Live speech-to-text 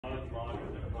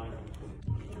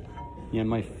You're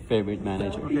my favorite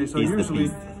manager. Okay, so He's the usually-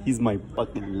 beast. He's my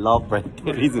fucking love right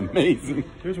there. He's amazing.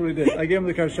 Here's what he did. I gave him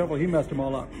the card shuffle. He messed them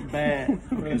all up. Bad.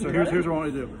 Okay, so here's what I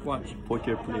want you to do. Watch.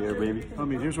 Poker player, baby. I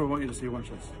mean, here's what I want you to see. Watch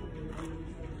this.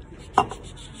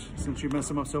 Since you mess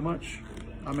them up so much,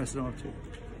 I mess them up too.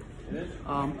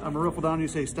 I'm gonna riffle down. You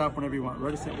say stop whenever you want.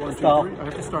 Ready? Set. 1, 2, 3. I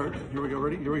have to start. Here we go.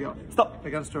 Ready? Here we go. Stop. I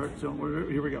gotta start. So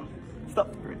here we go. Stop.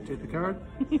 All right. Take the card.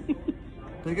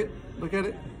 Take it. Look at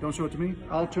it. Don't show it to me.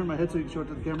 I'll turn my head so you can show it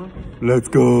to the camera. Let's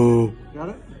go. Got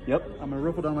it? Yep. I'm gonna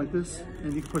riffle down like this,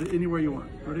 and you can put it anywhere you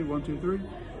want. Ready? 1, 2, 3.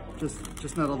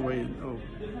 Just not all the way in. Oh.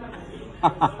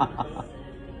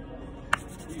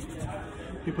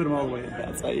 You put them all the way in.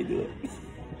 That's how you do it.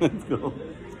 Let's go.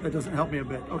 That doesn't help me a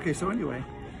bit. Okay, so anyway,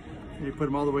 you put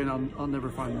them all the way, and I'll never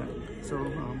find that.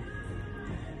 So,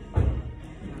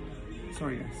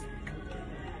 sorry guys.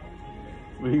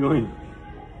 Where are you going?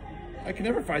 I can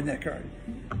never find that card.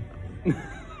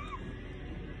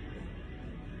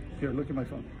 Here, look at my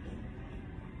phone.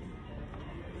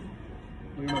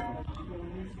 Look at my phone.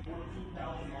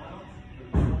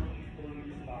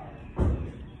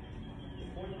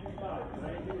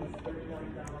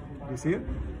 You see it?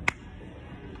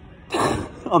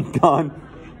 I'm done.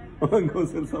 I'm gonna go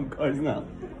sell some cards now.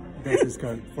 That's his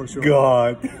card, for sure.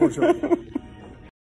 God. For sure.